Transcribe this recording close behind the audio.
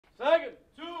Second,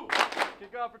 2.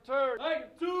 Kickoff return. Second,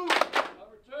 2.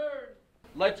 Return.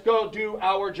 Let's go do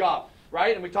our job,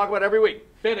 right? And we talk about it every week.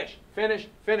 Finish, finish,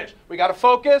 finish. We got to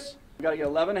focus. We got to get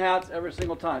 11 hats every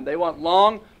single time. They want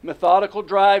long, methodical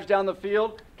drives down the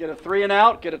field, get a 3 and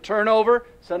out, get a turnover,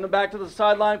 send them back to the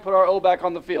sideline, put our O back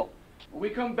on the field. When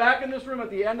we come back in this room at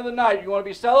the end of the night, you want to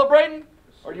be celebrating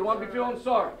or do you want to be feeling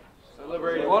sorry?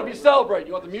 Celebrating. You want to be celebrating.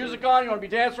 You want the music on, you want to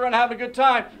be dancing around, having a good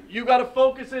time. You got to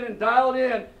focus in and dial it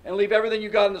in and leave everything you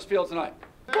got in this field tonight.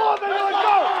 Come on, baby, let's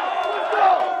go! Let's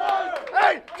go!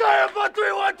 Hey, giant 1,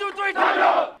 3, 1, 2, 3, time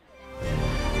up!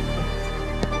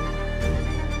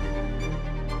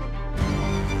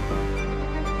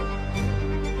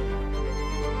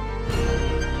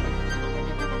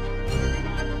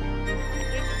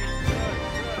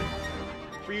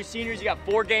 For you seniors, you got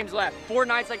 4 games left. 4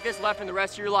 nights like this left in the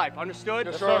rest of your life. Understood?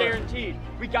 Yes, sir. Guaranteed.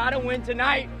 We gotta win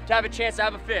tonight to have a chance to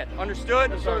have a 5th.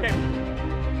 Understood? Yes, sir. Okay.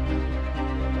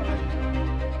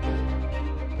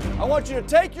 I want you to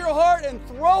take your heart and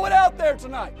throw it out there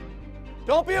tonight.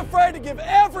 Don't be afraid to give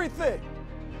everything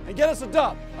and get us a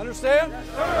dub. Understand? Yes,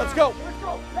 sir. Let's go. Let's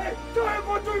go. Hey, giant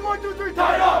 1, 3, 1, 2, 3,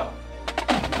 tie it up!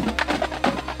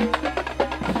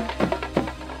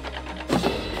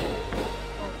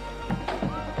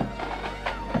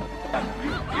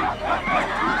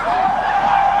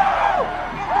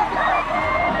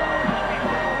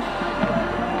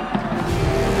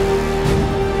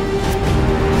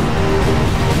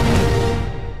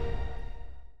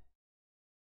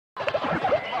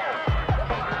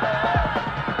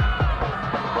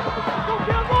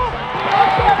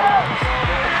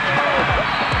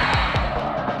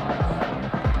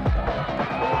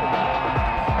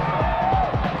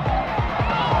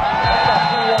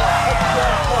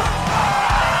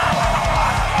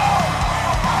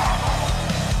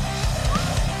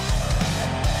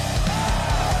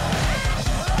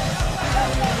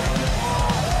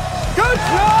 Good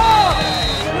job!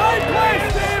 Great play,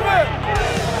 Steven!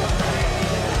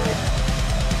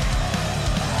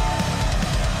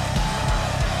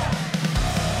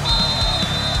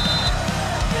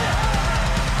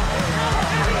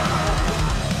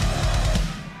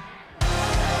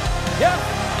 Yeah.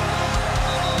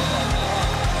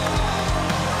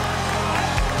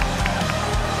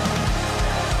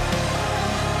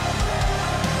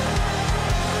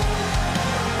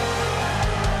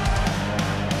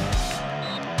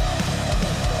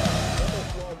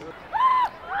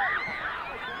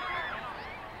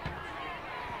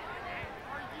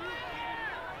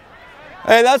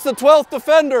 Hey, that's the 12th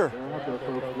defender.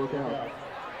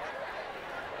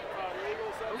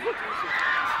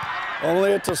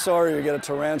 Only at Tesoro you get a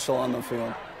tarantula on the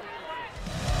field.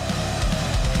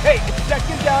 Hey, it's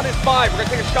 2nd down and 5. We're gonna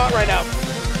take a shot right now.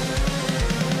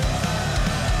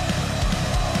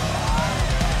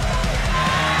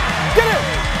 Get it!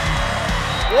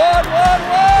 1, 1,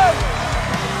 1!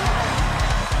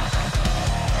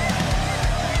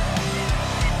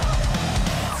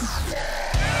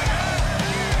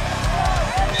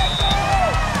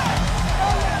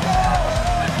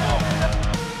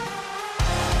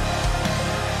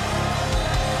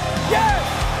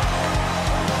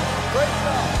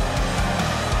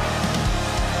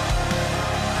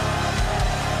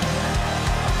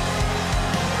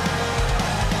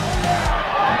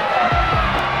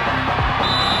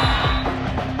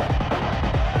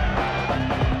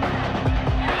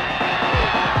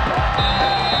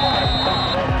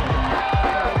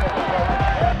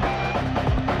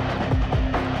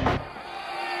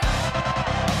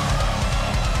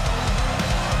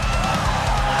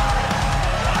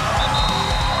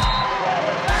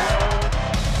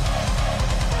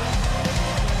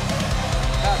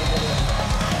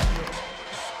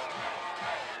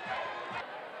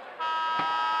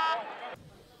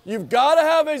 You've got to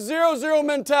have a 0-0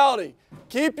 mentality.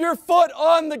 Keep your foot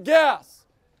on the gas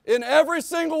in every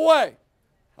single way.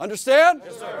 Understand?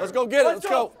 Yes, sir. Let's go get it. Let's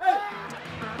go. Hey.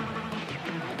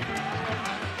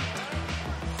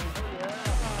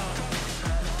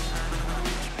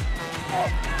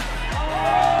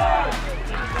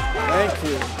 Thank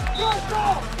you.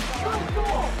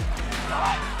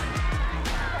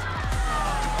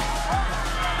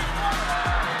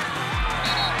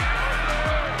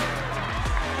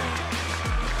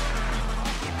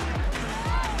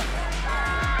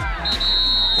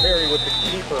 Harry with the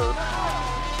keeper.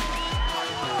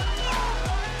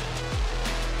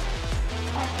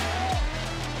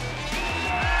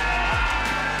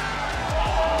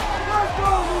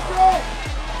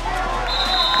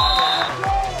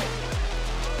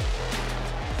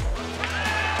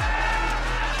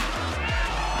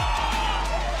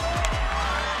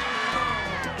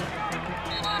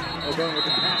 O'Byrne with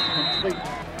the pass complete.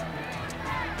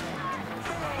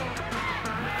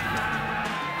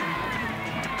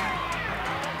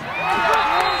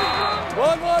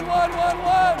 One.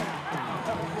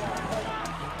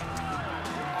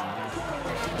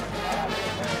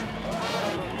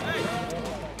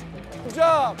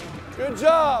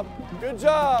 Good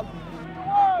job.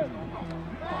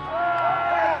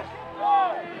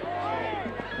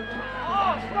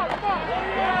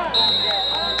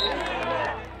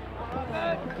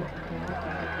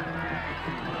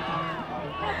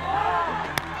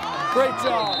 Great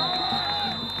job.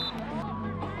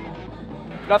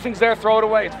 Nothing's there, throw it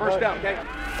away. It's first down, okay?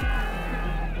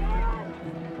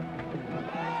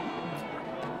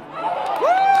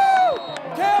 Woo!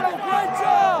 Campbell, great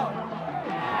job.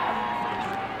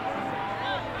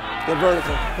 Good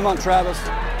vertical. Come on, Travis.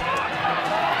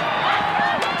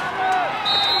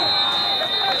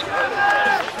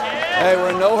 Hey,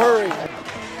 we're in no hurry.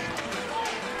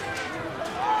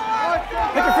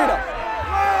 Pick your feet up.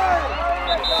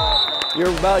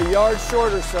 You're about a yard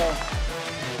short or so.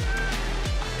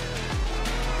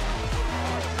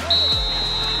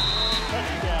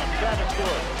 Touchdown, Travis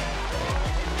Wood.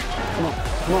 Come on.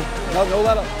 No,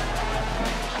 let up.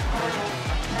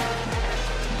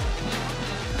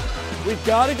 We've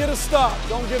got to get a stop.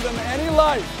 Don't give them any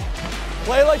life.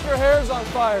 Play like your hair's on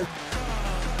fire.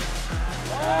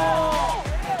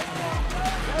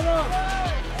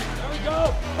 There we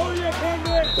go. Oh, yeah,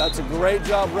 Khamis. That's a great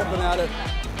job ripping at it.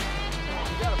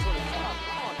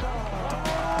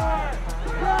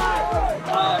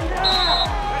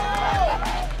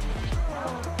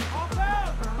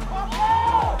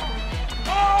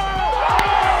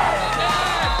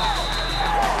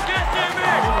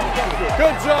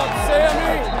 Good job,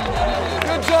 Sammy.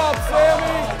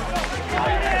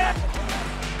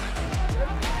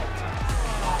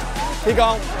 Keep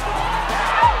going.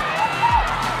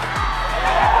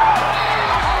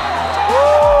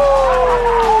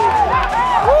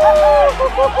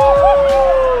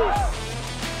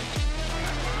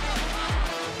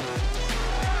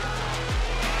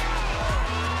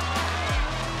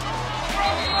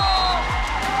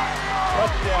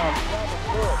 Touchdown, Travis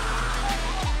Wood.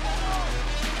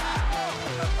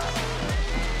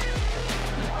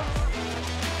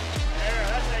 There,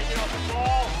 that's how you get off the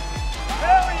ball.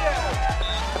 Hell yeah!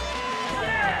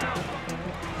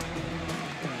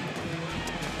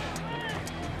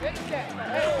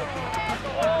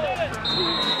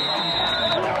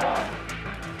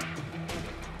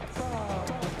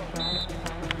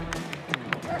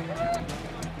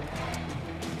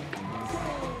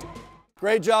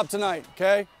 Great job tonight,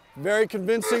 okay? Very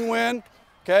convincing win,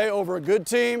 okay, over a good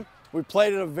team. We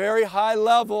played at a very high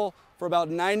level for about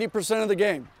 90% of the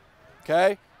game,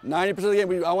 okay? 90% of the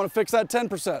game. I want to fix that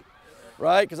 10%,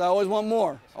 right? Because I always want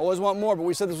more. But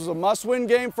we said this was a must-win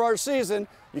game for our season.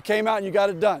 You came out and you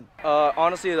got it done.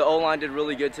 Honestly, the O-line did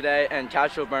really good today, and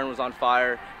Catch O'Byrne was on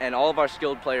fire, and all of our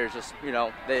skilled players just,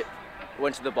 they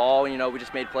went to the ball, and, we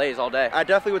just made plays all day. I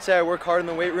definitely would say I work hard in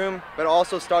the weight room, but it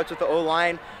also starts with the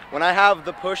O-line. When I have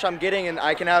the push I'm getting and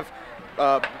I can have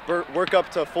work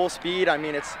up to full speed, I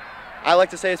like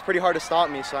to say it's pretty hard to stop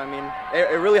me. So,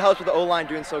 it really helps with the O-line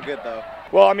doing so good, though.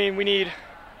 Well, I think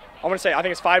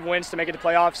it's 5 wins to make it to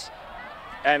playoffs.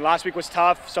 And last week was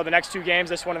tough, so the next 2 games,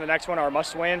 this one and the next one, are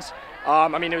must-wins.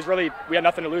 It was really, we had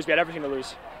nothing to lose, we had everything to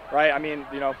lose, right?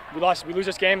 we lose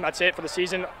this game, that's it for the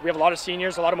season. We have a lot of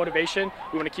seniors, a lot of motivation.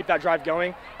 We want to keep that drive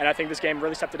going, and I think this game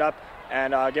really stepped it up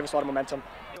and gave us a lot of momentum.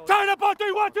 Turn up on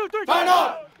 3, 1, 2, 3. Turn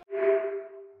up!